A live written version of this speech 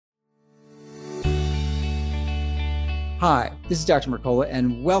Hi, this is Dr. Mercola,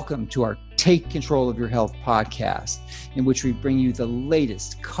 and welcome to our Take Control of Your Health podcast, in which we bring you the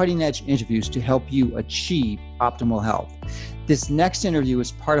latest cutting-edge interviews to help you achieve optimal health. This next interview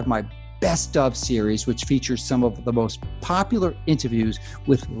is part of my Best Of series, which features some of the most popular interviews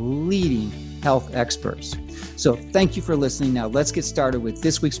with leading health experts. So thank you for listening. Now let's get started with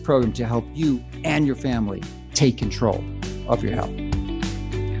this week's program to help you and your family take control of your health.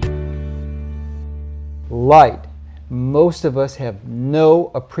 Light. Most of us have no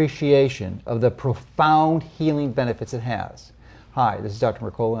appreciation of the profound healing benefits it has. Hi, this is Dr.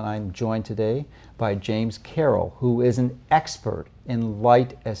 Mercola, and I'm joined today by James Carroll, who is an expert in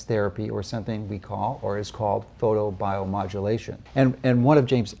light as therapy, or something we call, or is called, photobiomodulation. And one of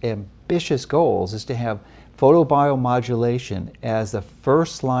James' ambitious goals is to have photobiomodulation as the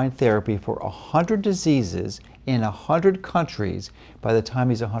first-line therapy for 100 diseases in 100 countries by the time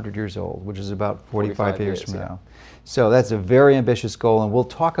he's 100 years old, which is about 45 years from now. So that's a very ambitious goal, and we'll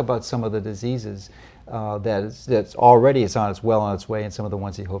talk about some of the diseases that's already on its way, and some of the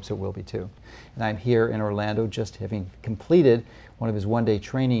ones he hopes it will be too. And I'm here in Orlando, just having completed one of his one-day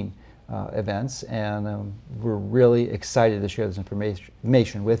training events, and we're really excited to share this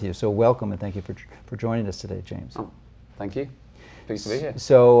information with you. So welcome, and thank you for joining us today, James. Oh, thank you. Pleased to be here.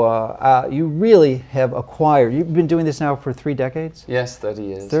 So you really have acquired, you've been doing this now for 3 decades? Yes, 30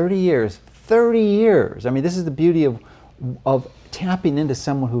 years. 30 years. 30 years. I mean, this is the beauty of tapping into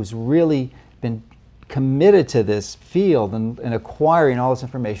someone who's really been committed to this field and acquiring all this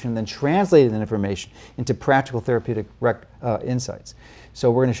information and then translating that information into practical therapeutic insights. So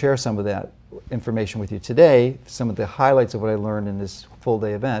we're going to share some of that information with you today, some of the highlights of what I learned in this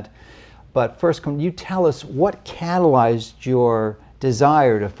full-day event. But first, can you tell us what catalyzed your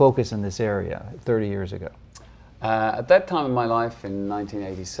desire to focus in this area 30 years ago? At that time in my life, in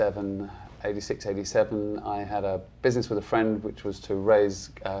 1987, 86, 87, I had a business with a friend which was to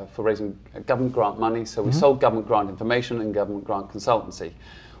raising government grant money. So we sold government grant information and government grant consultancy.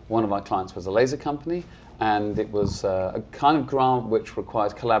 One of our clients was a laser company, and it was a kind of grant which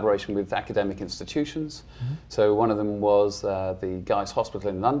requires collaboration with academic institutions. So one of them was the Guy's Hospital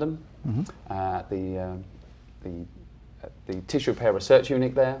in London, the tissue repair research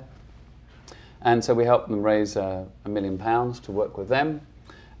unit there. And so we helped them raise £1 million to work with them.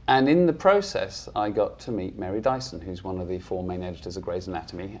 And in the process, I got to meet Mary Dyson, who's one of the 4 main editors of Gray's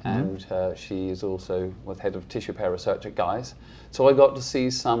Anatomy, and she is also was head of tissue repair research at Guy's. So I got to see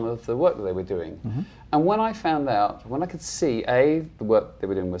some of the work that they were doing. And when I found out, when I could see, the work they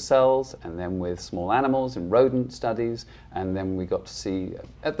were doing with cells, and then with small animals and rodent studies, and then we got to see,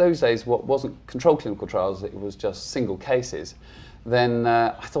 at those days, what wasn't controlled clinical trials, it was just single cases. Then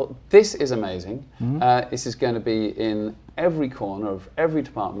I thought, this is amazing. This is going to be in every corner of every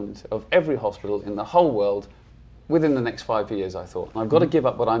department of every hospital in the whole world within the next 5 years, I thought. And I've got to give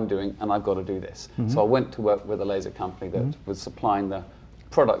up what I'm doing, and I've got to do this. So I went to work with a laser company that was supplying the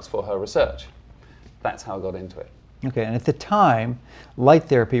products for her research. That's how I got into it. Okay, and at the time, light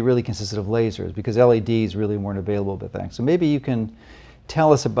therapy really consisted of lasers because LEDs really weren't available back then. So maybe you can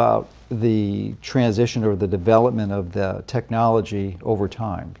tell us about the transition or the development of the technology over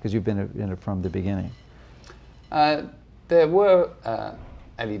time, because you've been in it from the beginning. There were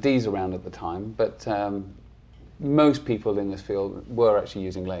LEDs around at the time, but most people in this field were actually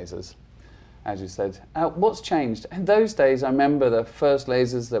using lasers, as you said. What's changed? In those days, I remember the first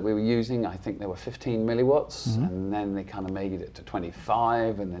lasers that we were using, I think they were 15 milliwatts, and then they kind of made it to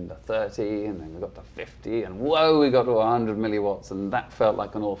 25, and then to 30, and then we got to 50, and whoa, we got to 100 milliwatts, and that felt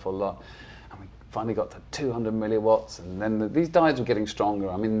like an awful lot. And we finally got to 200 milliwatts, and then these diodes were getting stronger.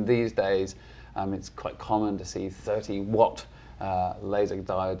 I mean, these days, it's quite common to see 30-watt laser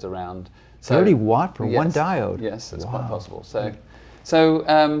diodes around. So, 30 watt for one diode? Yes, it's wow. quite possible. So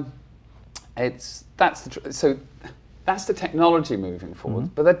that's the technology moving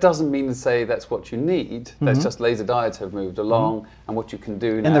forward, but that doesn't mean to say that's what you need. That's just laser diodes have moved along, and what you can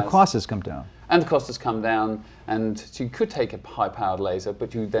do now. And the cost has come down. And the cost has come down, and so you could take a high-powered laser,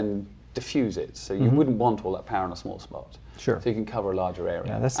 but you then diffuse it, so you wouldn't want all that power in a small spot. Sure. So you can cover a larger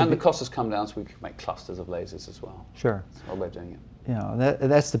area. Yeah, and the cost has come down, so we can make clusters of lasers as well. Sure. That's how we're doing it. You know,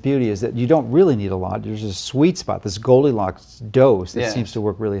 that's the beauty, is that you don't really need a lot. There's a sweet spot, this Goldilocks dose that seems to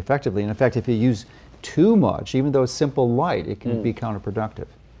work really effectively. And in fact, if you use too much, even though it's simple light, it can be counterproductive.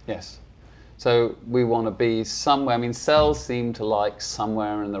 Yes. So we want to be somewhere, I mean, cells seem to like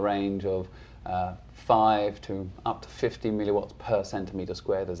somewhere in the range of 5 to up to 50 milliwatts per centimeter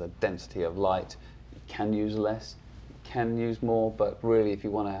squared as a density of light. You can use less, you can use more, but really if you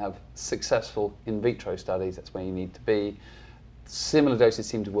want to have successful in vitro studies, that's where you need to be. Similar doses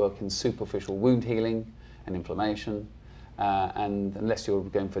seem to work in superficial wound healing and inflammation. and unless you're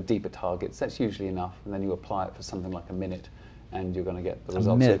going for deeper targets, that's usually enough, and then you apply it for something like a minute, and you're going to get the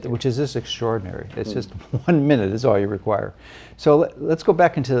results. A minute, which is just extraordinary. It's just 1 minute is all you require. So let's go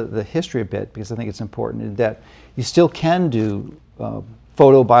back into the history a bit, because I think it's important that you still can do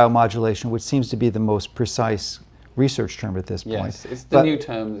photobiomodulation, which seems to be the most precise research term at this point. Yes, it's the new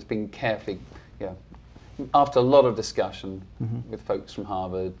term that's been carefully, after a lot of discussion with folks from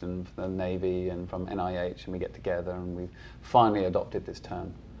Harvard and the Navy and from NIH, and we get together and we've finally adopted this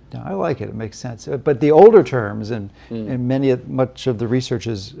term. Yeah, I like it. It makes sense. But the older terms, and much of the research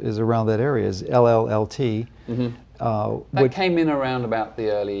is around that area, is LLLT. That came in around about the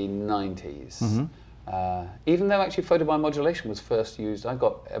early 90s. Even though actually photobiomodulation was first used, I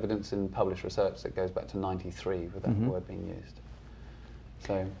got evidence in published research that goes back to 93 with that word being used.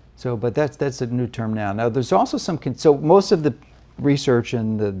 But that's a new term now. Now there's also some, so most of the research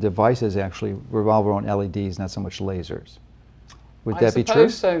and the devices actually revolve around LEDs, not so much lasers. Would that be true? I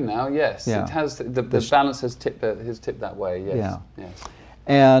suppose so now, yes. Yeah. It has, the balance has tipped that way, yes. Yeah. Yes.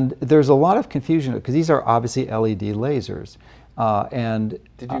 And there's a lot of confusion, because these are obviously LED lasers.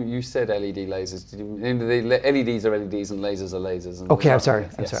 You said LED lasers. The LEDs are LEDs and lasers are lasers. And okay, I'm sorry.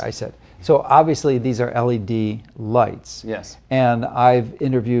 I said. So obviously these are LED lights. Yes. And I've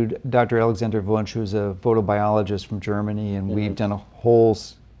interviewed Dr. Alexander Wunsch, who's a photobiologist from Germany, and we've done a whole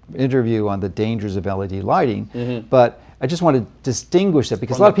interview on the dangers of LED lighting. But I just want to distinguish that,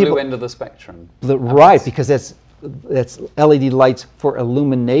 because a lot of people, blue end of the spectrum. Right, because that's LED lights for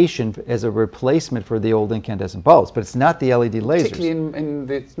illumination as a replacement for the old incandescent bulbs, but it's not the LED lasers.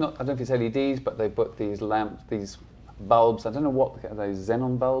 Particularly it's not, I don't know if it's LEDs, but they put these lamps, these bulbs, I don't know what, are those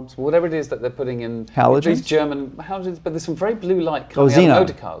xenon bulbs? Whatever it is that they're putting in. Halogens? These German halogens, but there's some very blue light coming out of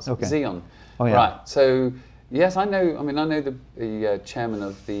motor cars. Okay. Xenon. Oh, yeah. Right, so yes, I know the chairman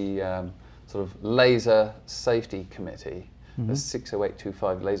of the sort of laser safety committee, the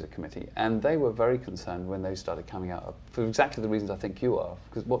 60825 laser committee, and they were very concerned when they started coming out for exactly the reasons I think you are,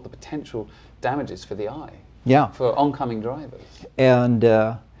 because what the potential damages for the eye, for oncoming drivers. And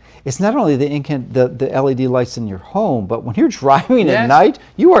it's not only the LED lights in your home, but when you're driving at night,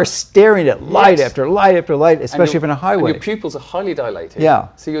 you are staring at light after light after light, especially if in a highway. And your pupils are highly dilated,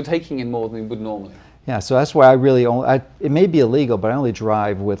 so you're taking in more than you would normally. Yeah, so that's why I really only, it may be illegal, but I only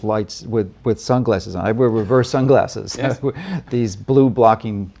drive with lights, with sunglasses on. I wear reverse sunglasses, these blue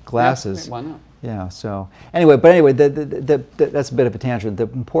blocking glasses. Why not? Yeah, so anyway, that's a bit of a tangent. The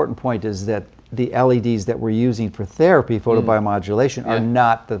important point is that the LEDs that we're using for therapy, photobiomodulation, are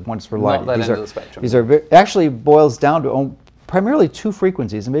not the ones for lighting. Not that end of the spectrum. These are actually boils down to primarily two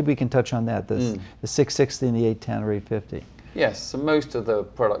frequencies, and maybe we can touch on that, the 660 and the 810 or 850. Yes, so most of the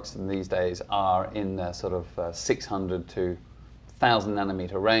products in these days are in the sort of 600 to 1,000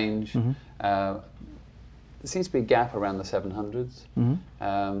 nanometer range. There seems to be a gap around the 700s.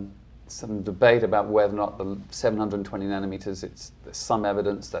 Some debate about whether or not the 720 nanometers, there's some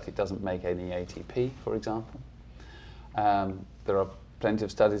evidence that it doesn't make any ATP, for example. There are plenty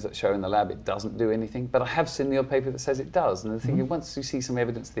of studies that show in the lab it doesn't do anything, but I have seen the odd paper that says it does, and I'm thinking once you see some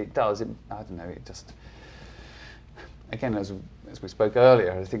evidence that it does, I don't know, it just... Again, as we spoke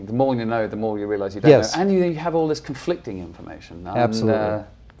earlier, I think the more you know, the more you realize you don't know. And you have all this conflicting information. Absolutely.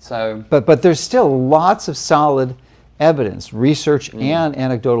 So, but there's still lots of solid evidence, research and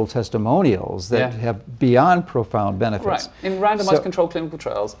anecdotal testimonials that have beyond profound benefits. Right. In randomized controlled clinical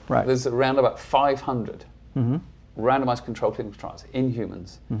trials, there's around about 500 randomized controlled clinical trials in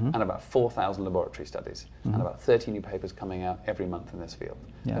humans and about 4,000 laboratory studies and about 30 new papers coming out every month in this field.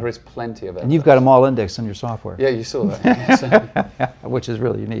 There is plenty of evidence. And you've got them all indexed on your software. Yeah, you saw that. Which is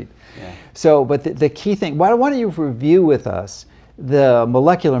really neat. So, but the key thing, why don't you review with us the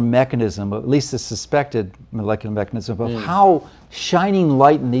molecular mechanism, at least the suspected molecular mechanism, of how shining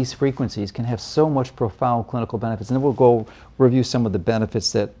light in these frequencies can have so much profound clinical benefits. And then we'll go review some of the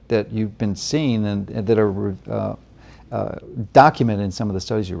benefits that you've been seeing and that are documented in some of the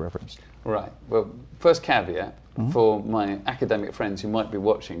studies you referenced. Right. Well, first caveat for my academic friends who might be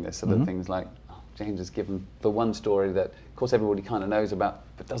watching this are the things like, James has given the one story that, of course, everybody kind of knows about,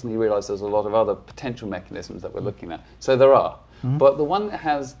 but doesn't he realize there's a lot of other potential mechanisms that we're looking at? So there are. But the one that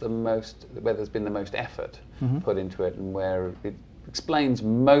has the most, where there's been the most effort put into it and where it explains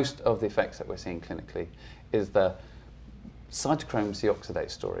most of the effects that we're seeing clinically is the cytochrome C oxidase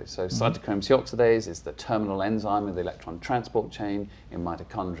story. So cytochrome C oxidase is the terminal enzyme of the electron transport chain in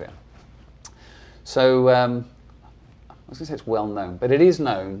mitochondria. So I was going to say it's well known, but it is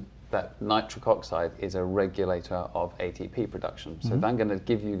known that nitric oxide is a regulator of ATP production. So I'm going to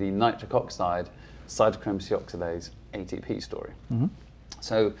give you the nitric oxide cytochrome C oxidase ATP story.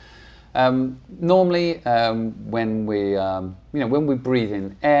 So Normally, when we breathe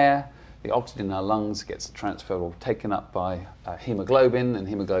in air, the oxygen in our lungs gets transferred or taken up by hemoglobin, and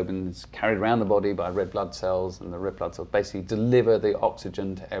hemoglobin is carried around the body by red blood cells, and the red blood cells basically deliver the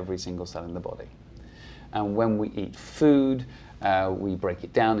oxygen to every single cell in the body. And when we eat food, we break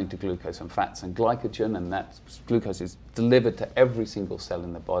it down into glucose and fats and glycogen, and that glucose is delivered to every single cell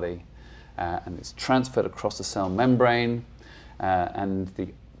in the body, and it's transferred across the cell membrane, and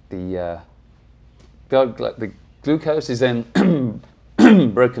the glucose is then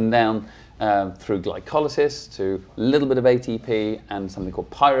broken down through glycolysis to a little bit of ATP and something called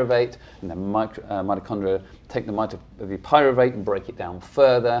pyruvate, and then mitochondria take the pyruvate and break it down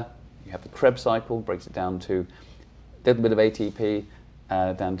further. You have the Krebs cycle, breaks it down to a little bit of ATP,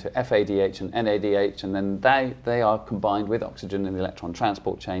 down to FADH and NADH, and then they are combined with oxygen in the electron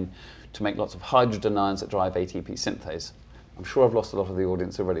transport chain to make lots of hydrogen ions that drive ATP synthase. I'm sure I've lost a lot of the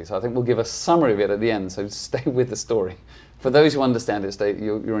audience already, so I think we'll give a summary of it at the end, so stay with the story. For those who understand it,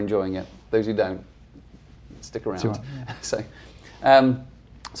 you're enjoying it. Those who don't, stick around. Sure.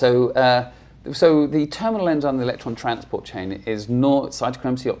 So the terminal enzyme of the electron transport chain is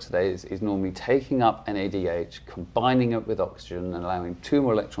cytochrome C oxidase is normally taking up NADH, combining it with oxygen, and allowing 2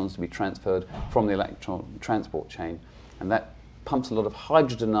 more electrons to be transferred from the electron transport chain, and that pumps a lot of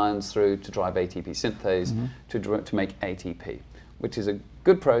hydrogen ions through to drive ATP synthase to make ATP, which is a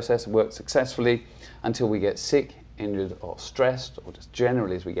good process, works successfully until we get sick, injured or stressed, or just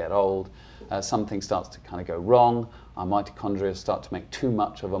generally as we get old, something starts to kind of go wrong. Our mitochondria start to make too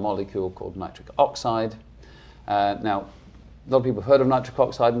much of a molecule called nitric oxide. Now, a lot of people have heard of nitric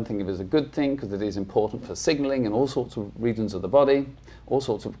oxide and think of it as a good thing because it is important for signaling in all sorts of regions of the body, all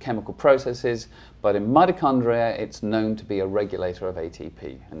sorts of chemical processes, but in mitochondria it's known to be a regulator of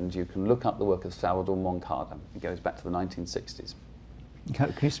ATP, and you can look up the work of Salvador Moncada. It goes back to the 1960s.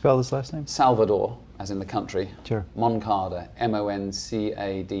 Can you spell this last name? Salvador, as in the country. Sure. Moncada,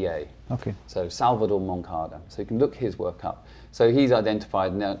 M-O-N-C-A-D-A. Okay. So Salvador Moncada. So you can look his work up. So he's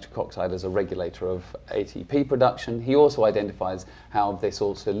identified nitric oxide as a regulator of ATP production. He also identifies how this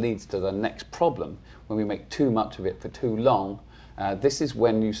also leads to the next problem. When we make too much of it for too long, this is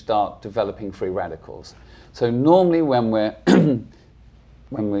when you start developing free radicals. So normally when we're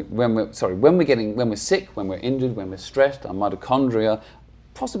when we're sick, when we're injured, when we're stressed, our mitochondria,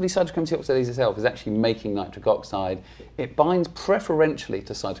 possibly cytochrome C oxidase itself, is actually making nitric oxide. It binds preferentially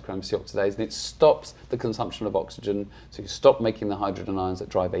to cytochrome C oxidase, and it stops the consumption of oxygen, so you stop making the hydrogen ions that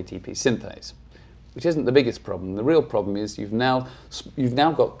drive ATP synthase, which isn't the biggest problem. The real problem is you've now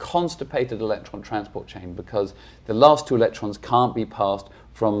got constipated electron transport chain because the last 2 electrons can't be passed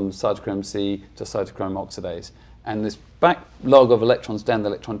from cytochrome C to cytochrome oxidase. And this backlog of electrons down the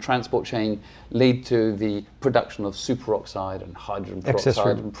electron transport chain lead to the production of superoxide and hydrogen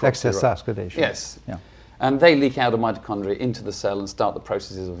peroxide and excess oxidation. Yes. Yeah. And they leak out of mitochondria into the cell and start the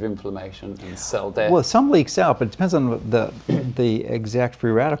processes of inflammation and cell death. Well, some leaks out, but it depends on the exact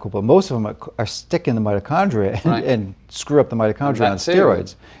free radical. But most of them are stuck in the mitochondria and screw up the mitochondria on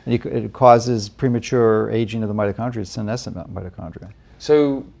steroids. And it causes premature aging of the mitochondria, senescent mitochondria.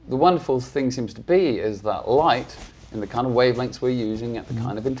 So the wonderful thing seems to be is that light, in the kind of wavelengths we're using, at the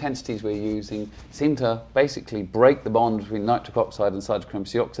kind of intensities we're using, seem to basically break the bond between nitric oxide and cytochrome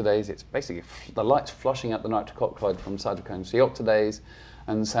C oxidase. It's basically the light's flushing out the nitric oxide from cytochrome C oxidase,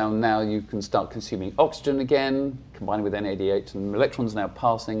 and so now you can start consuming oxygen again, combining with NADH, and electrons now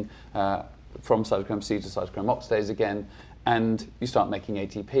passing from cytochrome C to cytochrome oxidase again, and you start making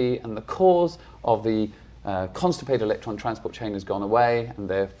ATP, and the cause of the constipated electron transport chain has gone away, and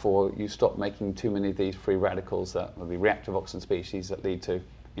therefore you stop making too many of these free radicals that are the reactive oxygen species that lead to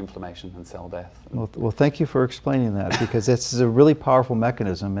inflammation and cell death. Well, thank you for explaining that, because this is a really powerful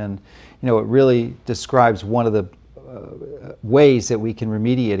mechanism, and it really describes one of the ways that we can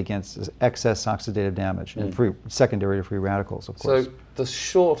remediate against excess oxidative damage and secondary to free radicals, of course. So the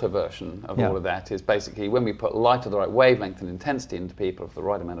shorter version of all of that is basically when we put light of the right wavelength and intensity into people for the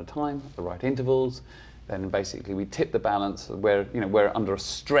right amount of time, at the right intervals, then basically we tip the balance where we're under a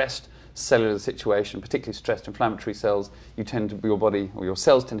stressed cellular situation, particularly stressed inflammatory cells. Your body or your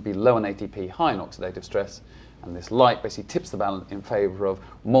cells tend to be low in ATP, high in oxidative stress, and this light basically tips the balance in favor of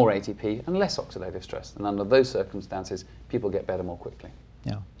more ATP and less oxidative stress. And under those circumstances, people get better more quickly.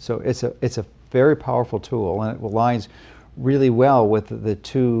 Yeah. So it's a very powerful tool, and it aligns really well with the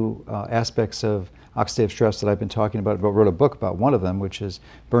 2 aspects of oxidative stress that I've been talking about. I wrote a book about one of them, which is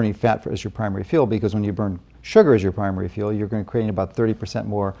burning fat as your primary fuel, because when you burn sugar as your primary fuel, you're going to create about 30%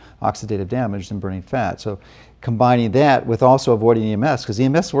 more oxidative damage than burning fat. So combining that with also avoiding EMS, because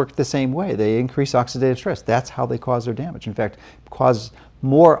EMS work the same way. They increase oxidative stress. That's how they cause their damage. In fact, cause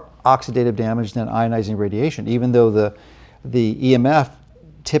more oxidative damage than ionizing radiation, even though the EMF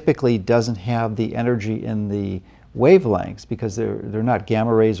typically doesn't have the energy in the wavelengths because they're not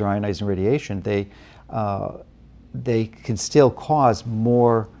gamma rays or ionizing radiation. They can still cause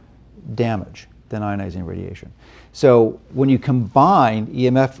more damage than ionizing radiation. So when you combine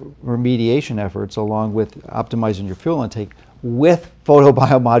EMF remediation efforts along with optimizing your fuel intake with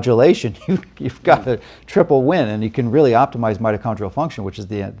photobiomodulation, you've got a triple win, and you can really optimize mitochondrial function, which is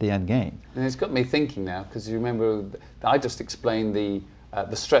the end game. And it's got me thinking now, because you remember I just explained the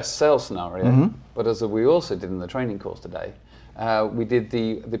stress cell scenario, but as we also did in the training course today, we did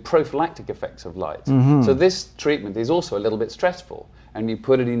the prophylactic effects of light. So this treatment is also a little bit stressful, and you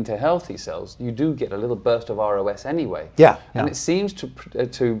put it into healthy cells, you do get a little burst of ROS anyway. Yeah. And it seems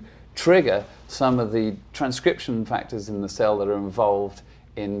to trigger some of the transcription factors in the cell that are involved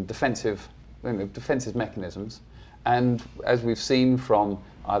in defensive mechanisms. And as we've seen from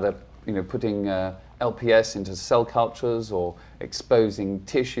either putting LPS into cell cultures or exposing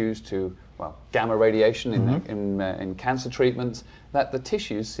tissues to gamma radiation in cancer treatments, that the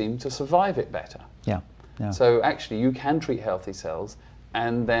tissues seem to survive it better. Yeah. So actually you can treat healthy cells,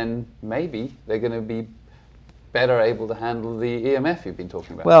 and then maybe they're going to be better able to handle the EMF you've been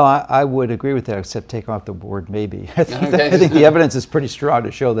talking about. Well, I would agree with that, except take off the word maybe. I think the evidence is pretty strong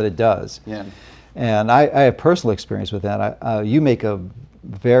to show that it does. Yeah. And I have personal experience with that. You make a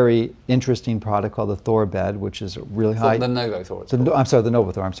very interesting product called the Thor bed, which is really high. The NovoThor. I'm sorry, the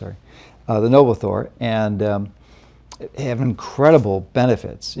NovoThor. I'm sorry, the NovoThor, and have incredible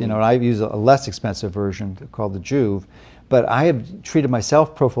benefits. And I use a less expensive version called the Juve, but I have treated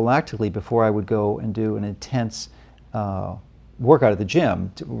myself prophylactically before I would go and do an intense workout at the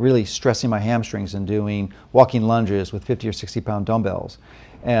gym, really stressing my hamstrings and doing walking lunges with 50 or 60 pound dumbbells.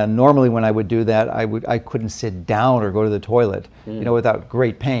 And normally when I would do that, I couldn't sit down or go to the toilet, without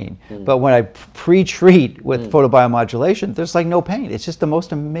great pain. But when I pre-treat with photobiomodulation, there's like no pain. It's just the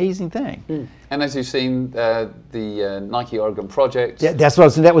most amazing thing. And as you've seen, the Nike Oregon project. Yeah, that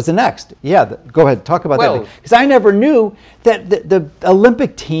was the next. Yeah, go ahead, talk about that. Because I never knew that the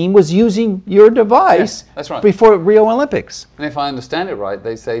Olympic team was using your device that's right. before Rio Olympics. And if I understand it right,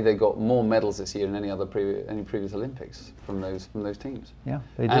 they say they got more medals this year than any previous Olympics from those teams. Yeah,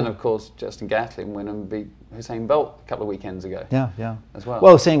 they did. And of course, Justin Gatlin went and beat Usain Bolt a couple of weekends ago. Yeah. As well.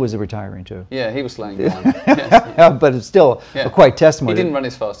 Well, Usain was retiring too. Yeah, he was slowing down. But it's still quite testimony. He didn't run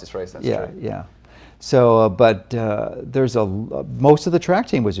his fastest race, that's true. Yeah. So, but there's most of the track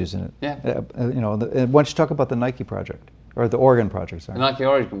team was using it. Yeah. Why don't you talk about the Nike project, or the Oregon project, sorry. The Nike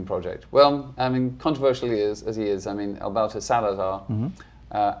Oregon project. Well, I mean, controversial as he is, I mean, Alberto Salazar,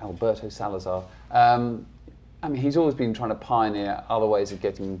 I mean, he's always been trying to pioneer other ways of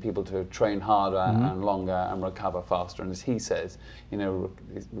getting people to train harder and longer and recover faster. And as he says,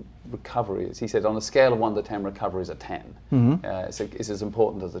 recovery is, he said, on a scale of 1 to 10, recovery is a 10. It's as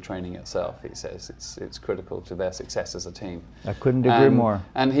important as the training itself, he says. It's critical to their success as a team. I couldn't agree more.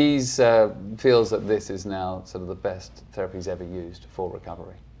 And he feels that this is now sort of the best therapy he's ever used for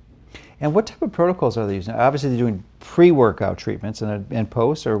recovery. And what type of protocols are they using? Obviously, they're doing pre-workout treatments and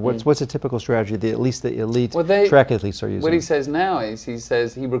post, or what's a typical strategy that at least the elite track athletes are using? What he says now is,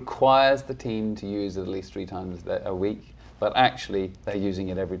 he requires the team to use it at least 3 times a week, but actually they're using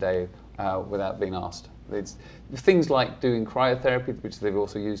it every day without being asked. It's things like doing cryotherapy, which they've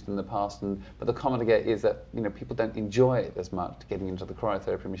also used in the past, but the comment I get is that people don't enjoy it as much getting into the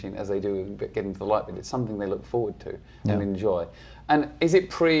cryotherapy machine as they do getting to the light, but it's something they look forward to and enjoy. And is it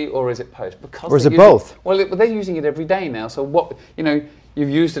pre or is it post? Because or is it both? Well, they're using it every day now. So what you've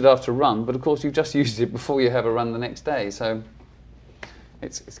used it after a run, but of course you've just used it before you have a run the next day. So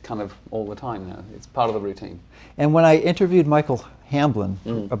it's kind of all the time now. It's part of the routine. And when I interviewed Michael Hamblin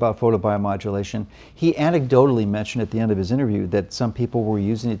about photobiomodulation, he anecdotally mentioned at the end of his interview that some people were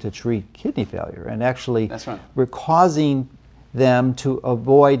using it to treat kidney failure, and actually were causing them to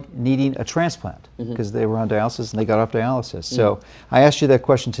avoid needing a transplant because they were on dialysis and they got off dialysis. So I asked you that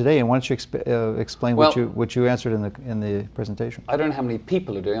question today, and why don't you explain what you answered in the presentation? I don't know how many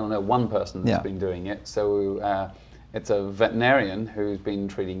people are doing it. I know one person that's been doing it. So it's a veterinarian who's been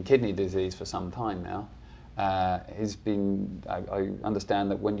treating kidney disease for some time now. I understand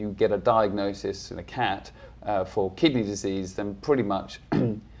that when you get a diagnosis in a cat for kidney disease, then pretty much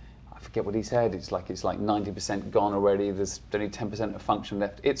I forget what he said. It's like 90% gone already. There's only 10% of function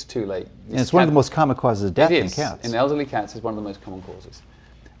left. It's too late. And it's one of the most common causes of death in cats. In elderly cats, it's one of the most common causes.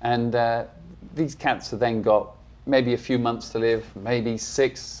 And these cats have then got maybe a few months to live, maybe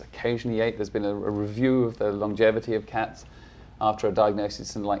 6, occasionally 8. There's been a review of the longevity of cats after a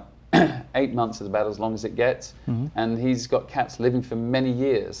diagnosis, and like 8 months is about as long as it gets. And he's got cats living for many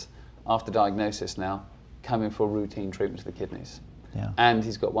years after diagnosis now, coming for routine treatment of the kidneys. Yeah. And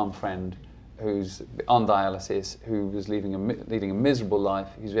he's got one friend who's on dialysis, who was leading a miserable life.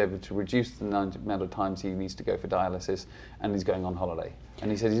 He's able to reduce the amount of times he needs to go for dialysis, and he's going on holiday.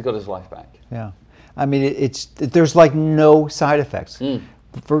 And he said he's got his life back. Yeah. I mean, there's like no side effects.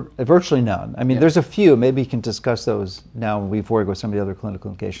 Virtually none. I mean, there's a few. Maybe you can discuss those now before we go with some of the other clinical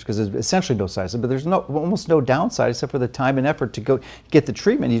indications, because there's essentially no side effects. But there's almost no downside except for the time and effort to go get the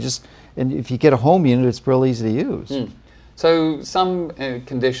treatment. And if you get a home unit, it's real easy to use. So some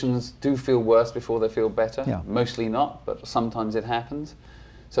conditions do feel worse before they feel better. Yeah. Mostly not, but sometimes it happens.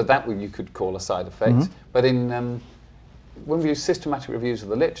 So that you could call a side effect. But in when we do systematic reviews of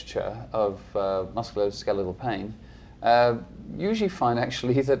the literature of musculoskeletal pain, usually find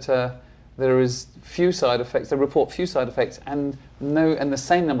actually that there is few side effects. They report few side effects and the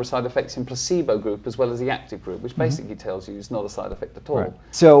same number of side effects in placebo group as well as the active group, which basically tells you it's not a side effect at all. Right.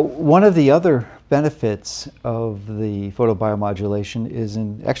 So one of the other benefits of the photobiomodulation is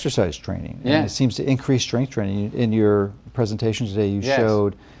in exercise training. Yeah. And it seems to increase strength training. In your presentation today, you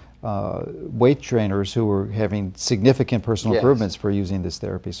showed weight trainers who were having significant personal improvements for using this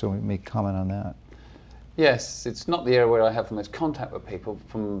therapy. So we may comment on that. Yes, it's not the area where I have the most contact with people.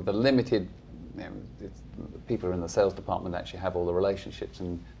 From the limited, people who are in the sales department actually have all the relationships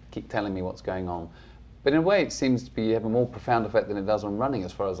and keep telling me what's going on. But in a way, it seems to be have a more profound effect than it does on running,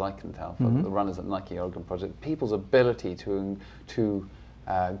 as far as I can tell. For the runners at Nike Oregon Project, people's ability to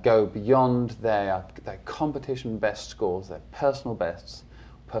go beyond their competition best scores, their personal bests,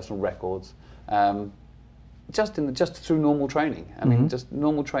 personal records. Just through normal training. I mean, just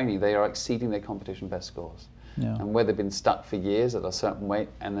normal training, they are exceeding their competition best scores. Yeah. And where they've been stuck for years at a certain weight,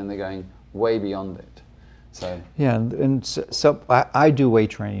 and then they're going way beyond it. So yeah, and so I do weight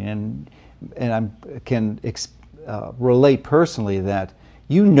training, and I can relate personally that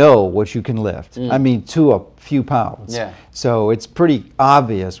you know what you can lift. I mean, to a few pounds. Yeah. So it's pretty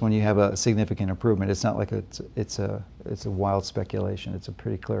obvious when you have a significant improvement. It's not like it's a wild speculation. It's a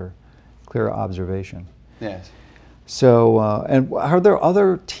pretty clear observation. yes. So, and are there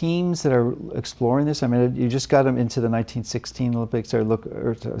other teams that are exploring this? I mean, you just got them into the 1916 Olympics, or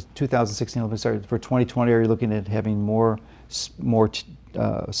 2016 Olympics. For 2020, are you looking at having more sports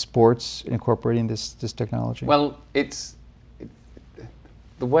incorporating this technology? Well, the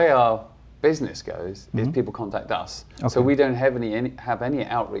way our business goes is people contact us. Okay. So we don't have any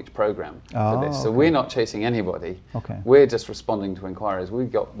outreach program for this. So okay. we're not chasing anybody. Okay. We're just responding to inquiries.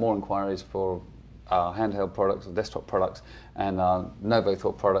 We've got more inquiries for our handheld products, our desktop products, and our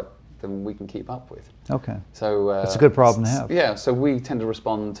NovoThought product than we can keep up with. Okay. So that's a good problem to have. Yeah. So we tend to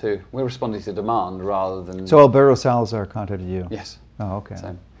we're responding to demand rather than. So Alberto Salazar contacted you. Yes. Oh, okay.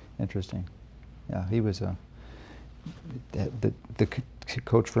 Same. Interesting. Yeah, he was the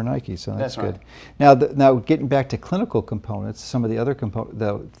coach for Nike, so that's good. Right. Now getting back to clinical components, some of the other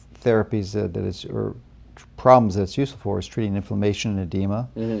the therapies or problems that it's useful for is treating inflammation and edema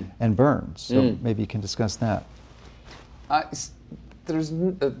and burns. So maybe you can discuss that. There's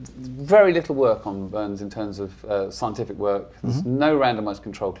very little work on burns in terms of scientific work. There's no randomized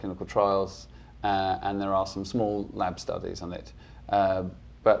controlled clinical trials, and there are some small lab studies on it.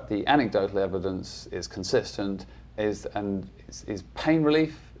 But the anecdotal evidence is consistent, is pain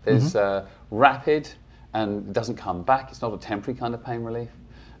relief, is rapid, and doesn't come back. It's not a temporary kind of pain relief.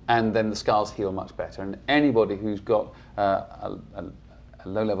 And then the scars heal much better. And anybody who's got a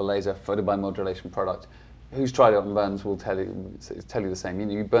low-level laser photobiomodulation product who's tried it on burns will tell you the same.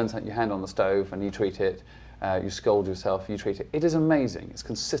 You burn your hand on the stove and you treat it, you scald yourself, you treat it. It is amazing. It's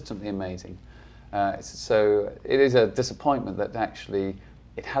consistently amazing. So it is a disappointment that actually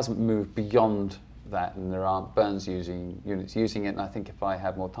it hasn't moved beyond that, and there aren't burns units using it. And I think if I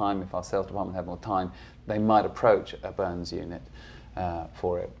had more time, if our sales department had more time, they might approach a burns unit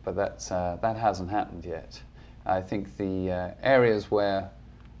for it. But that hasn't happened yet. I think the areas where,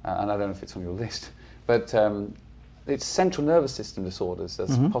 and I don't know if it's on your list, but it's central nervous system disorders.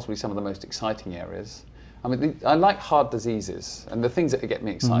 That's possibly some of the most exciting areas. I mean, I like heart diseases, and the things that get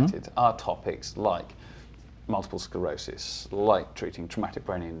me excited are topics like multiple sclerosis, like treating traumatic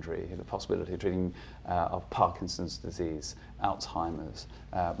brain injury, the possibility of treating of Parkinson's disease, Alzheimer's,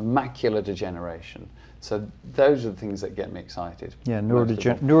 macular degeneration. So those are the things that get me excited. Yeah,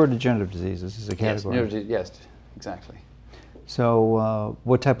 neurodegenerative diseases is a category. Yes, exactly. So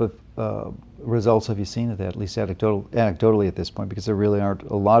what type of results have you seen of that, at least anecdotally at this point, because there really aren't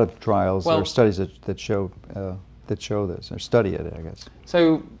a lot of trials or studies that show this, or study it, I guess.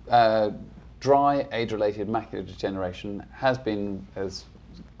 So dry age-related macular degeneration has been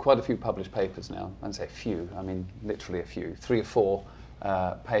quite a few published papers now. I say few, I mean literally a few, 3 or 4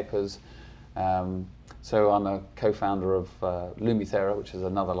 papers. So I'm a co-founder of Lumithera, which is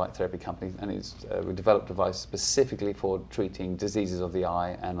another light therapy company, and we developed a device specifically for treating diseases of the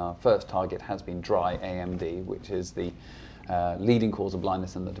eye, and our first target has been dry AMD, which is the leading cause of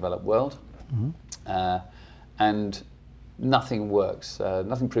blindness in the developed world. Mm-hmm. And nothing works,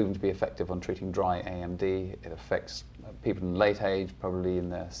 nothing proven to be effective on treating dry AMD. It affects people in late age, probably in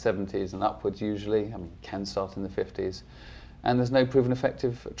their 70s and upwards usually. I mean, can start in the 50s. And there's no proven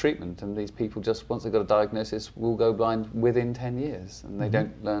effective treatment. And these people just, once they've got a diagnosis, will go blind within 10 years. And they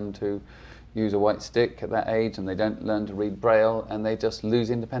don't learn to use a white stick at that age, and they don't learn to read Braille, and they just lose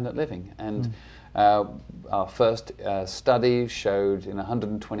independent living. And our first study showed in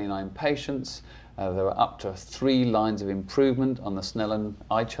 129 patients, there were up to 3 lines of improvement on the Snellen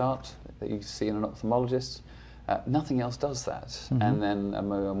eye chart that you see in an ophthalmologist. Nothing else does that. And then a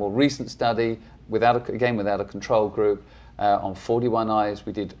more recent study, without a control group, on 41 eyes,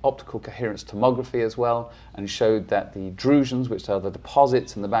 we did optical coherence tomography as well, and showed that the drusions, which are the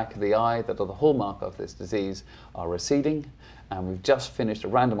deposits in the back of the eye that are the hallmark of this disease, are receding. And we've just finished a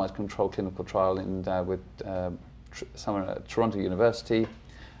randomized controlled clinical trial with someone at Toronto University,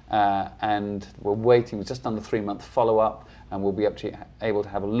 and we're waiting. We're just under 3-month follow-up, and we'll be able to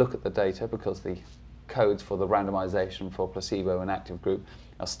have a look at the data, because the codes for the randomization for placebo and active group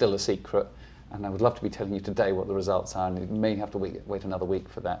are still a secret. And I would love to be telling you today what the results are, and you may have to wait another week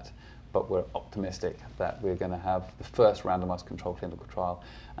for that. But we're optimistic that we're going to have the first randomized controlled clinical trial,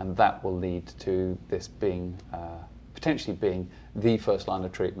 and that will lead to this being, potentially being the first line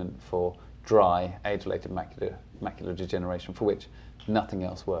of treatment for dry, age-related macular degeneration, for which nothing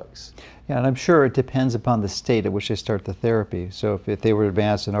else works. Yeah, and I'm sure it depends upon the state at which they start the therapy. So if they were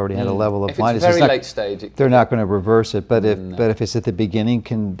advanced and already had a level of blindness, if it's very late stage, they're not going to reverse it. But if it's at the beginning,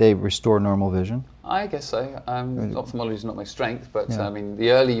 can they restore normal vision? I guess so. Ophthalmology is not my strength, but I mean,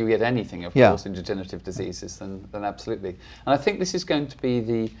 the earlier you get anything, of course, in degenerative diseases, then absolutely. And I think this is going to be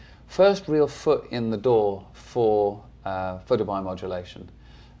the first real foot in the door for photobiomodulation.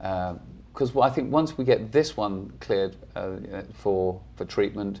 Because I think once we get this one cleared for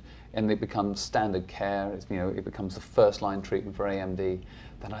treatment, and it becomes standard care, it becomes the first line treatment for AMD,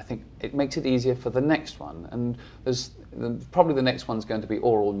 then I think it makes it easier for the next one. And probably the next one's going to be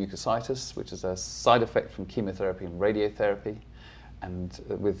oral mucositis, which is a side effect from chemotherapy and radiotherapy. And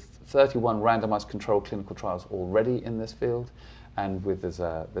with 31 randomized controlled clinical trials already in this field, and there's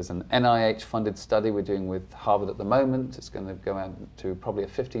an NIH-funded study we're doing with Harvard at the moment. It's going to go out to probably a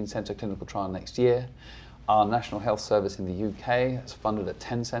 15-center clinical trial next year. Our National Health Service in the UK has funded a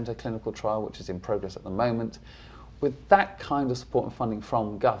 10-center clinical trial, which is in progress at the moment. With that kind of support and funding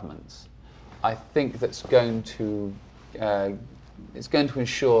from governments, I think that's going to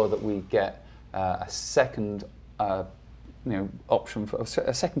ensure that we get a second option for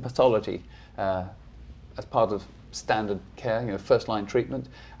a second pathology as part of standard care, first line treatment,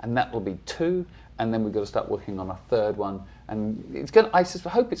 and that will be 2, and then we've got to start working on a 3rd one. And I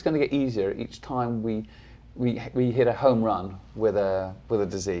hope it's going to get easier each time we hit a home run with a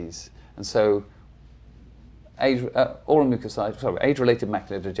disease. And so age-related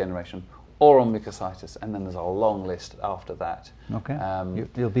macular degeneration, oral mucositis, and then there's a long list after that. Okay,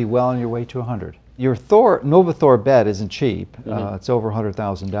 you'll be well on your way to 100. Your NovaThor bed isn't cheap. It's over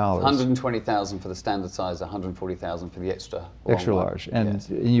 $100,000. $120,000 for the standard size, $140,000 for the extra large. And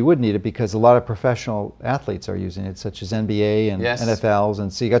you would need it because a lot of professional athletes are using it, such as NBA and NFLs,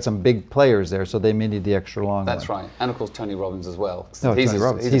 and so you got some big players there, so they may need the extra long one. That's right, and of course Tony Robbins as well. No, Tony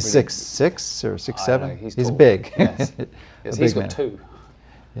Robbins. He's 6'6" or 6'7". He's big. Yes, yes, he's got 2.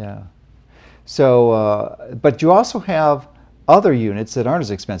 Yeah. So, but you also have other units that aren't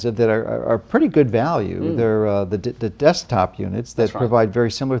as expensive that are pretty good value. They're the desktop units that provide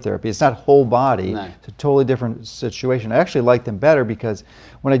very similar therapy. It's not whole body. No. It's a totally different situation. I actually like them better because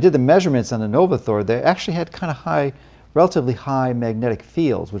when I did the measurements on the NovaThor, they actually had kind of relatively high magnetic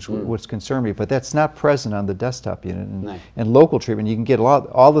fields, which concerned me, but that's not present on the desktop unit. And local treatment, you can get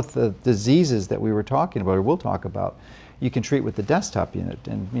all the diseases that we were talking about, or we'll talk about, you can treat with the desktop unit,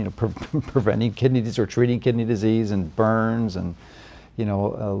 and preventing kidney disease or treating kidney disease and burns and a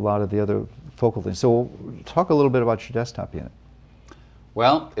lot of the other focal things. So talk a little bit about your desktop unit.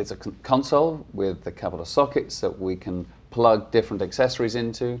 Well, it's a console with a couple of sockets that we can plug different accessories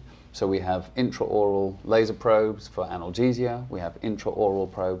into. So we have intraoral laser probes for analgesia, we have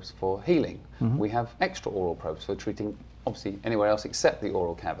intraoral probes for healing, we have extraoral probes for treating obviously anywhere else except the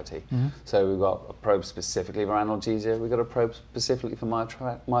oral cavity. So we've got a probe specifically for analgesia, we've got a probe specifically for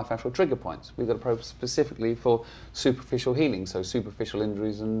myofascial trigger points, we've got a probe specifically for superficial healing, so superficial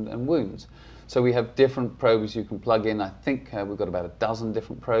injuries and wounds. So we have different probes you can plug in. I think we've got about a dozen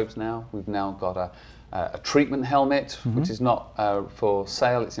different probes now. We've now got a treatment helmet, which is not for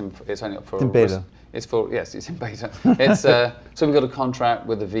sale, it's only up for... In beta. It's in beta. It's, so we've got a contract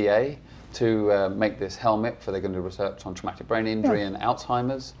with the VA to make this helmet, for they're going to do research on traumatic brain injury and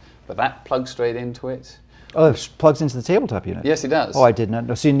Alzheimer's, but that plugs straight into it. Oh, it plugs into the tabletop unit? Yes, it does. Oh, I did not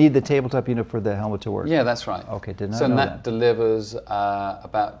know. So you need the tabletop unit for the helmet to work? Yeah, that's right. Okay, did not know that. So that delivers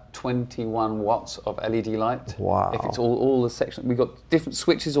about 21 watts of LED light. Wow. If it's all the sections, we've got different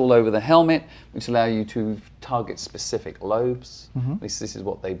switches all over the helmet, which allow you to target specific lobes. At least this is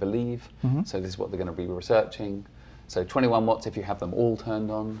what they believe. So this is what they're going to be researching. So 21 watts if you have them all turned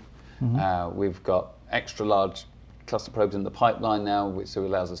on. We've got extra large cluster probes in the pipeline now, which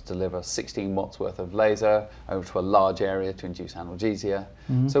allows us to deliver 16 watts worth of laser over to a large area to induce analgesia.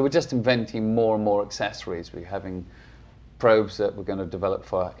 So we're just inventing more and more accessories. We're having probes that we're going to develop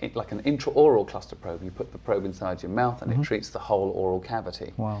for like an intraoral cluster probe. You put the probe inside your mouth and it treats the whole oral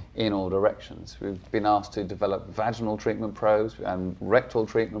cavity in all directions. We've been asked to develop vaginal treatment probes and rectal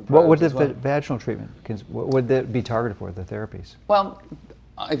treatment probes. What would the vaginal treatment, what would that be targeted for, the therapies? Well,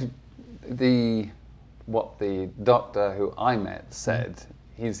 what the doctor who I met said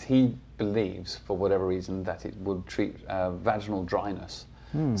is he believes, for whatever reason, that it would treat vaginal dryness.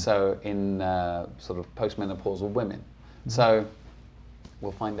 So in sort of postmenopausal women. So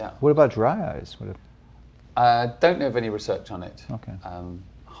we'll find out. What about dry eyes? Don't know of any research on it. Okay.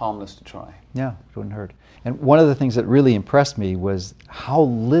 Harmless to try. Yeah, it wouldn't hurt. And one of the things that really impressed me was how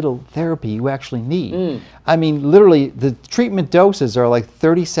little therapy you actually need. I mean, literally, the treatment doses are like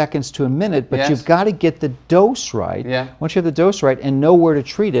 30 seconds to a minute, but you've got to get the dose right. Once you have the dose right and know where to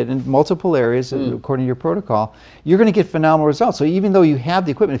treat it in multiple areas, according to your protocol, you're going to get phenomenal results. So even though you have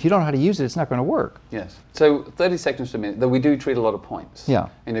the equipment, if you don't know how to use it, it's not going to work. Yes. So 30 seconds to a minute, though we do treat a lot of points. Yeah.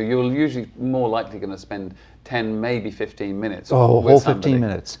 You know, you're usually more likely going to spend 10, maybe 15 minutes. Oh, a whole 15 somebody.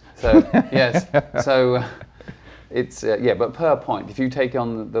 minutes. So, yes. So it's, yeah, but per point, if you take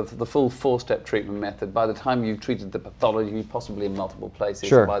on the full 4-step treatment method, by the time you've treated the pathology, possibly in multiple places,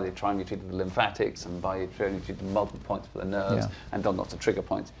 by the time you treated the lymphatics, and by the time you treated multiple points for the nerves, and done lots of trigger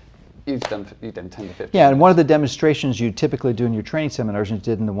points, you've done 10 to 15 Yeah, minutes. and one of the demonstrations you typically do in your training seminars, and you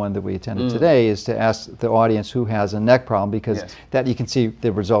did in the one that we attended today, is to ask the audience who has a neck problem, because that you can see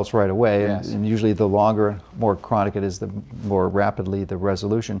the results right away, and usually the longer, more chronic it is, the more rapidly the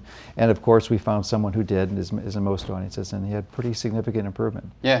resolution. And of course we found someone who did, as in most audiences, and he had pretty significant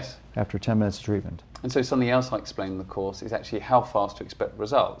improvement after 10 minutes of treatment. And so something else I explained in the course is actually how fast to expect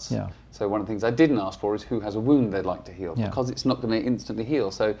results. Yeah. So one of the things I didn't ask for is who has a wound they'd like to heal, because it's not going to instantly heal.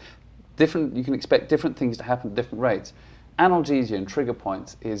 So you can expect different things to happen at different rates. Analgesia and trigger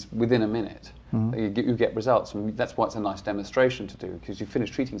points is within a minute. You get results, and that's why it's a nice demonstration to do, because you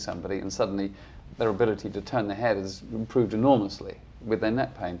finish treating somebody and suddenly their ability to turn their head has improved enormously with their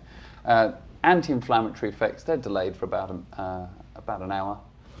neck pain. Anti-inflammatory effects, they're delayed for about an hour,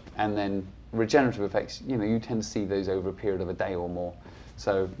 and then regenerative effects, you know, you tend to see those over a period of a day or more.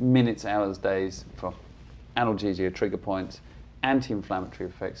 So minutes, hours, days for analgesia, trigger points. Anti-inflammatory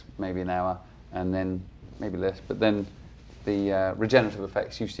effects, maybe an hour, and then maybe less, but then the regenerative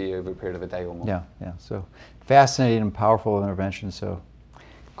effects you see over a period of a day or more. Yeah, yeah. So fascinating and powerful intervention. So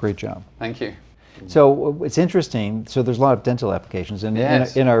great job. Thank you. So it's interesting. So there's a lot of dental applications, and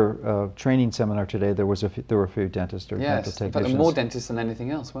in our training seminar today, there were a few dentists or dental technicians. But there were more dentists than anything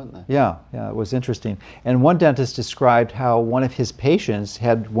else, weren't there? Yeah, yeah. It was interesting. And one dentist described how one of his patients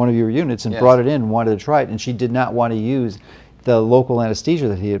had one of your units and brought it in, wanted to try it, and she did not want to use the local anesthesia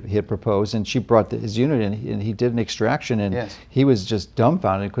that he had proposed, and she brought his unit in, and he did an extraction, and he was just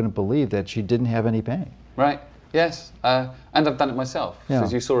dumbfounded and couldn't believe that she didn't have any pain. Right. Yes. And I've done it myself. Yeah.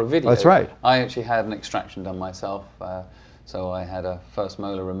 As you saw a video. That's right. I actually had an extraction done myself. So I had a first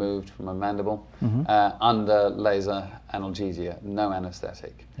molar removed from my mandible under laser analgesia, no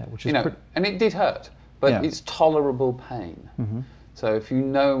anesthetic. Yeah, which is and it did hurt, but it's tolerable pain. So if you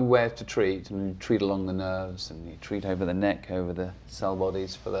know where to treat, and you treat along the nerves, and you treat over the neck, over the cell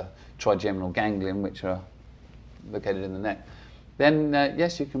bodies for the trigeminal ganglion, which are located in the neck, then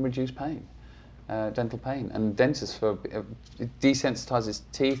yes, you can reduce pain, dental pain. And dentists, it desensitizes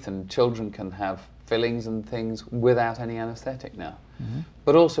teeth, and children can have fillings and things without any anesthetic now.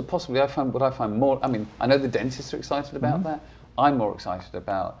 But also possibly what I find more, I mean, I know the dentists are excited about that. I'm more excited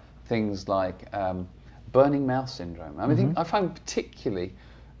about things like burning mouth syndrome. I mean, I find particularly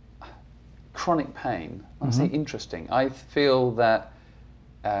chronic pain, I say interesting. I feel that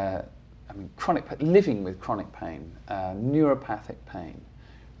living with chronic pain, neuropathic pain,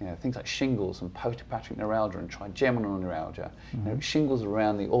 things like shingles and post-herpetic neuralgia and trigeminal neuralgia, shingles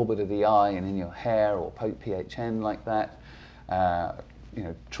around the orbit of the eye and in your hair, or PHN like that,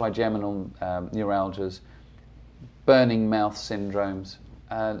 trigeminal neuralgias, burning mouth syndromes.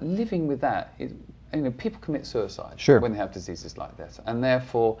 Living with that, people commit suicide when they have diseases like this, and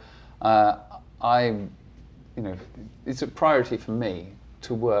therefore, it's a priority for me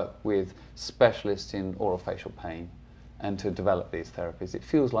to work with specialists in orofacial pain and to develop these therapies. It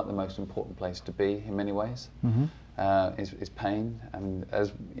feels like the most important place to be in many ways, is pain. And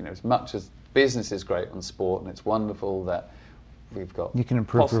as much as business is great on sport, and it's wonderful that we've got... You can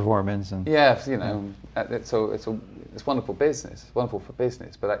improve performance. And yes, it's wonderful business. It's wonderful for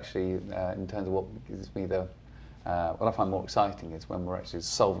business, but actually in terms of what gives me what I find more exciting is when we're actually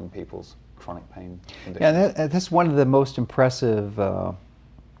solving people's chronic pain conditions. Yeah, that's one of the most impressive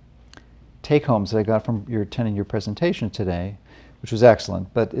take-homes that I got from your attending your presentation today, which was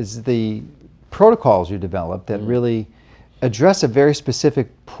excellent, but is the protocols you developed that really address a very specific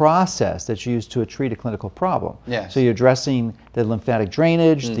process that's used to treat a clinical problem. Yes. So you're addressing the lymphatic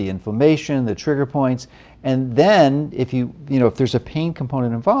drainage, the inflammation, the trigger points, and then if if there's a pain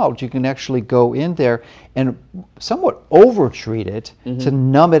component involved, you can actually go in there and somewhat over-treat it to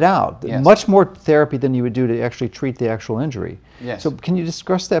numb it out. Yes. Much more therapy than you would do to actually treat the actual injury. Yes. So can you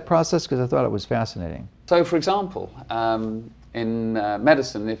discuss that process? Because I thought it was fascinating. So for example, in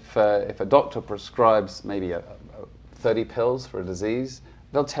medicine, if a doctor prescribes maybe 30 pills for a disease,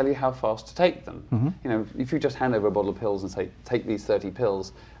 they'll tell you how fast to take them. If you just hand over a bottle of pills and say, take these 30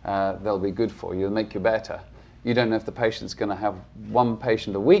 pills, they'll be good for you, they'll make you better. You don't know if the patient's going to have one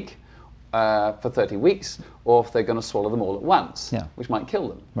patient a week for 30 weeks, or if they're going to swallow them all at once, which might kill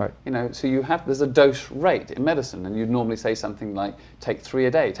them. Right. So there's a dose rate in medicine, and you'd normally say something like, take 3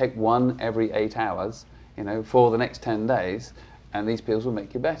 a day, take 1 every 8 hours, for the next 10 days, and these pills will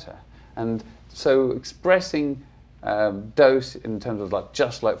make you better. And so expressing dose in terms of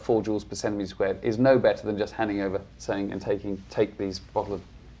just like 4 joules per centimeter squared is no better than just handing over, saying and take these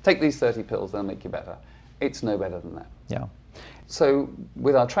 30 pills, they'll make you better. It's no better than that. Yeah. So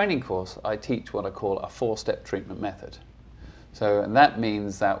with our training course, I teach what I call a 4-step treatment method. And that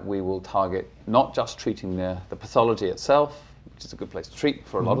means that we will target not just treating the pathology itself, which is a good place to treat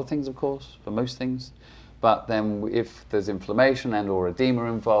for a lot of things, of course, for most things. But then if there's inflammation and or edema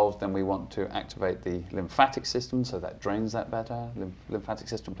involved, then we want to activate the lymphatic system, so that drains that better. Lymphatic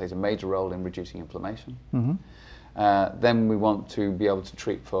system plays a major role in reducing inflammation. Then we want to be able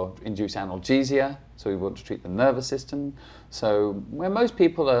to induce analgesia, so we want to treat the nervous system. So where most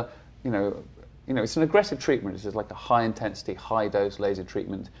people are, it's an aggressive treatment. It's just like a high intensity, high dose laser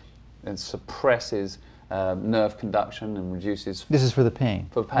treatment, and suppresses nerve conduction and reduces... This is for the pain.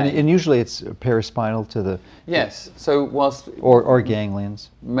 For pain. And usually it's paraspinal to the... Yes. So whilst... Or ganglions.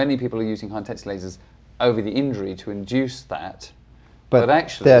 Many people are using high-intensity lasers over the injury to induce that. But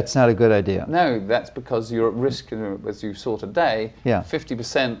actually... that's not a good idea. No, that's because you're at risk, as you saw today,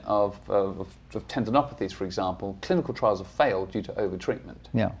 50% of tendinopathies, for example, clinical trials have failed due to over-treatment,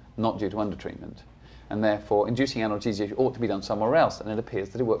 not due to under-treatment. And therefore, inducing analgesia ought to be done somewhere else, and it appears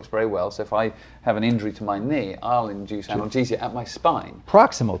that it works very well. So if I have an injury to my knee, I'll induce analgesia at my spine.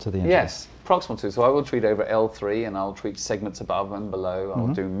 Proximal to the injury. Yes, proximal to. So I will treat over L3, and I'll treat segments above and below. I'll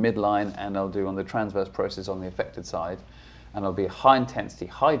do midline, and I'll do on the transverse process on the affected side. And it'll be a high-intensity,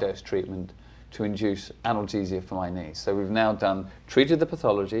 high-dose treatment to induce analgesia for my knee. So we've now treated the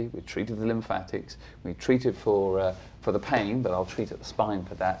pathology, we've treated the lymphatics, we've treated for the pain, but I'll treat at the spine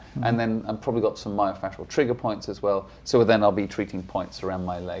for that. And then I've probably got some myofascial trigger points as well. So then I'll be treating points around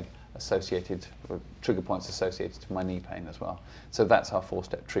my leg associated with trigger points associated to my knee pain as well. So that's our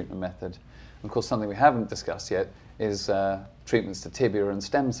 4-step treatment method. And of course, something we haven't discussed yet is treatments to tibia and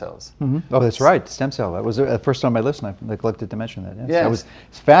stem cells. Oh, that's right, stem cell. That was the first on my list, and I neglected to mention that. Yes.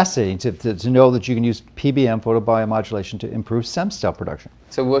 It's fascinating to know that you can use PBM, photobiomodulation, to improve stem cell production.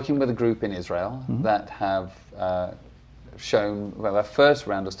 So working with a group in Israel that have shown, well, our first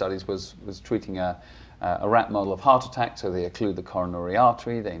round of studies was treating a rat model of heart attack. So they occlude the coronary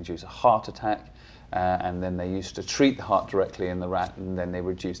artery, they induce a heart attack, and then they used to treat the heart directly in the rat, and then they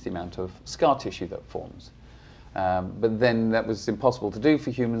reduce the amount of scar tissue that forms. But then that was impossible to do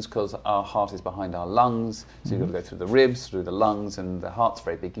for humans because our heart is behind our lungs, so you've got to go through the ribs, through the lungs, and the heart's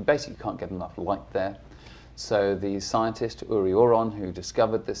very big. You basically can't get enough light there. So the scientist Uri Oron, who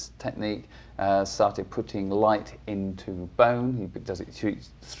discovered this technique, started putting light into bone. He does it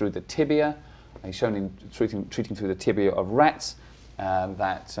through the tibia. He's shown in treating through the tibia of rats,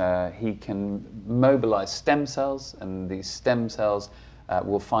 that he can mobilize stem cells, and these stem cells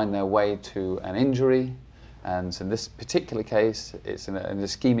will find their way to an injury. And so in this particular case, it's an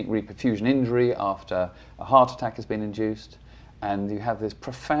ischemic reperfusion injury after a heart attack has been induced, and you have this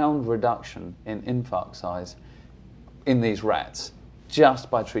profound reduction in infarct size in these rats just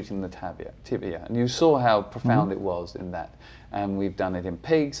by treating the tibia. And you saw how profound it was in that. And we've done it in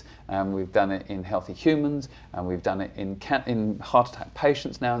pigs, and we've done it in healthy humans, and we've done it in heart attack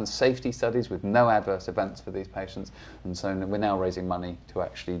patients now in safety studies with no adverse events for these patients. And so we're now raising money to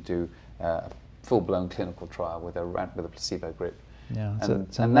actually do a full-blown clinical trial with a placebo group. Yeah,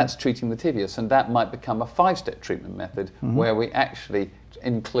 and that's treating the tibias, and that might become a 5-step treatment method where we actually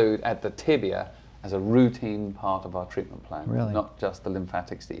include at the tibia as a routine part of our treatment plan. Really? Not just the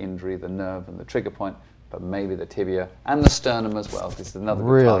lymphatics, the injury, the nerve and the trigger point, but maybe the tibia and the sternum as well. This is another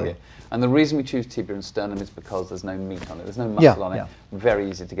good target. And the reason we choose tibia and sternum is because there's no meat on it, there's no muscle on it. Very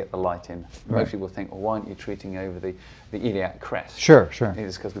easy to get the light in. Most people think, well, why aren't you treating over the iliac crest? Sure, sure.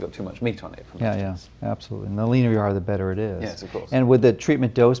 It's because we've got too much meat on it. Yeah, absolutely. And the leaner you are, the better it is. Yes, of course. And would the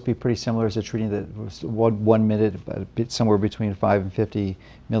treatment dose be pretty similar as to treating the 1 minute, somewhere between 5 and 50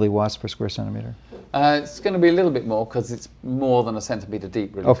 milliwatts per square centimeter? It's going to be a little bit more because it's more than a centimetre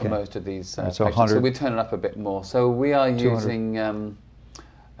deep really for most of these patients. So we turn it up a bit more. So we are using, in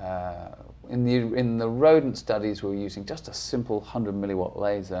the rodent studies we're using just a simple 100 milliwatt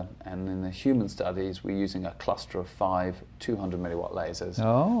laser, and in the human studies we're using a cluster of 5 200 milliwatt lasers.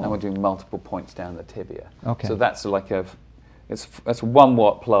 And we're doing multiple points down the tibia. So that's like that's 1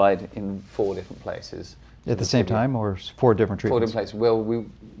 watt applied in 4 different places. At the same time, or 4 different treatments? 4 different places. Well,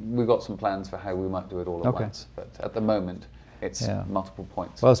 we've got some plans for how we might do it all at once, but at the moment, it's multiple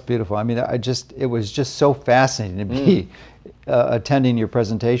points. Well, it's beautiful. I mean, it was just so fascinating to be attending your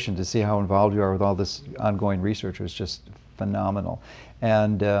presentation to see how involved you are with all this ongoing research. It was just phenomenal.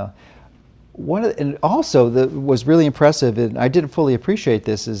 And and also was really impressive, and I didn't fully appreciate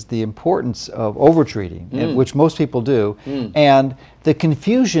this, is the importance of overtreating, which most people do, and the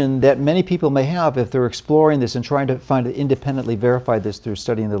confusion that many people may have if they're exploring this and trying to independently verify this through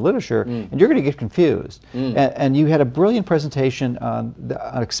studying the literature, and you're going to get confused. And you had a brilliant presentation on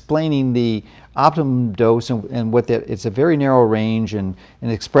explaining the optimum dose and what it's a very narrow range, and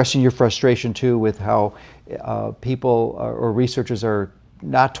expressing your frustration too with how people or researchers are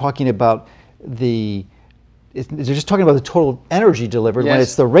not talking about they're just talking about the total energy delivered when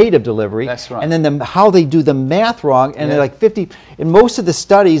it's the rate of delivery. That's right. And then how they do the math wrong, and they're like 50. In most of the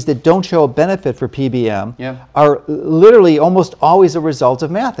studies that don't show a benefit for PBM are literally almost always a result of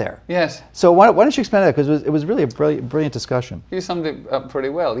math error. Yes. So why don't you explain that, because it was really a brilliant discussion. You summed it up pretty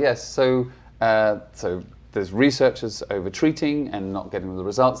well. Yes. So there's researchers over-treating and not getting the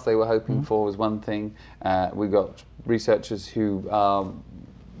results they were hoping for was one thing. We've got researchers who are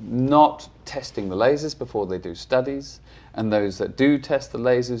not testing the lasers before they do studies, and those that do test the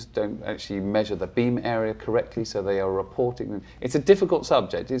lasers don't actually measure the beam area correctly, so they are reporting them. It's a difficult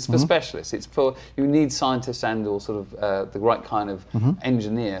subject. It's for specialists. It's for, you need scientists and or sort of the right kind of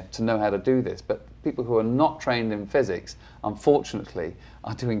engineer to know how to do this. But people who are not trained in physics, unfortunately,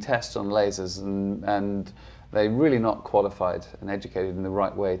 are doing tests on lasers, and they're really not qualified and educated in the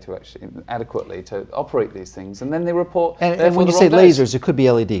right way to actually adequately to operate these things, and then they report. And when you say lasers, it could be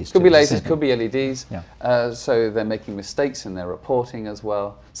LEDs. Could be lasers, could be LEDs. So they're making mistakes in their reporting as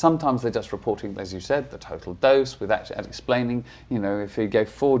well. Sometimes they're just reporting, as you said, the total dose with actually explaining. You know, if you go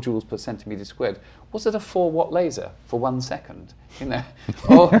 4 joules per centimetre squared, was it a 4-watt laser for 1 second? You know,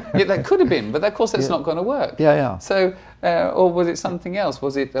 or that could have been, but of course that's not going to work. So, or was it something else?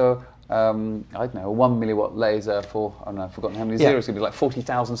 Was it I don't know, a 1 milliwatt laser for, I don't know, I've forgotten how many zeros, it would be like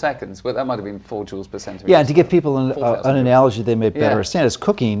 40,000 seconds. Well, that might have been 4 joules per centimetre. Yeah, and to give people an analogy they may better understand, is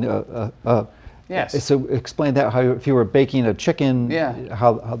cooking. So explain that, how if you were baking a chicken,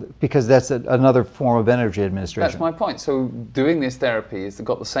 how because that's another form of energy administration. That's my point. So doing this therapy has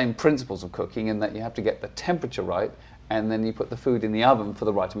got the same principles of cooking, in that you have to get the temperature right, and then you put the food in the oven for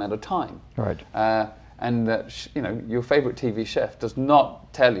the right amount of time. Right. And you know, your favourite TV chef does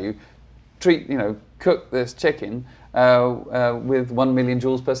not tell you, cook this chicken with 1 million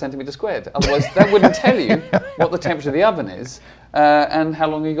joules per centimetre squared. Otherwise, that wouldn't tell you what the temperature of the oven is and how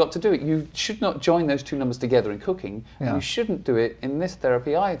long you got to do it. You should not join those two numbers together in cooking, and you shouldn't do it in this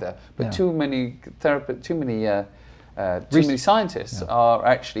therapy either. But too many scientists are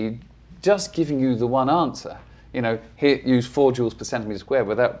actually just giving you the one answer. You know, here, use 4 joules per centimetre squared,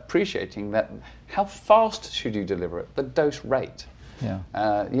 without appreciating that how fast should you deliver it, the dose rate.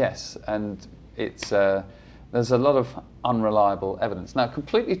 Yes, and it's there's a lot of unreliable evidence. Now,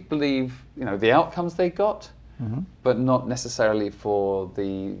 completely believe the outcomes they got, but not necessarily for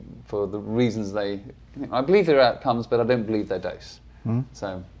the reasons they. I believe their outcomes, but I don't believe their dose.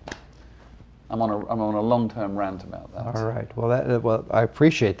 So I'm on a long-term rant about that. All right. Well, I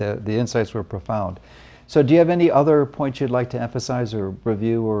appreciate that. The insights were profound. So do you have any other points you'd like to emphasize or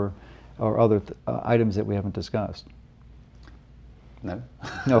review, or other items that we haven't discussed? No.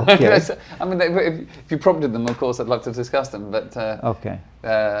 Okay. I mean, if you prompted them, of course, I'd love to discuss them. But okay. All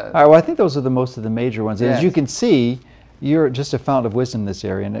right. Well, I think those are most of the major ones. Yes. As you can see, you're just a fountain of wisdom in this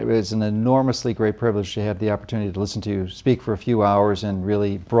area, and it is an enormously great privilege to have the opportunity to listen to you speak for a few hours and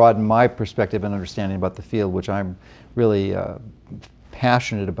really broaden my perspective and understanding about the field, which I'm really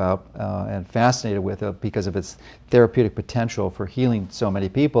passionate about and fascinated with because of its therapeutic potential for healing so many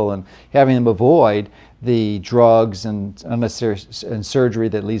people and having them avoid the drugs and unnecessary surgery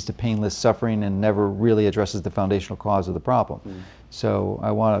that leads to painless suffering and never really addresses the foundational cause of the problem. So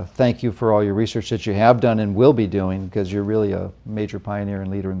I want to thank you for all your research that you have done and will be doing, because you're really a major pioneer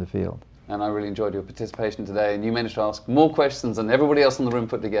and leader in the field. And I really enjoyed your participation today, and you managed to ask more questions than everybody else in the room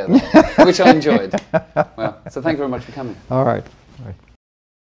put together, which I enjoyed. Well, so thank you very much for coming. All right. All right.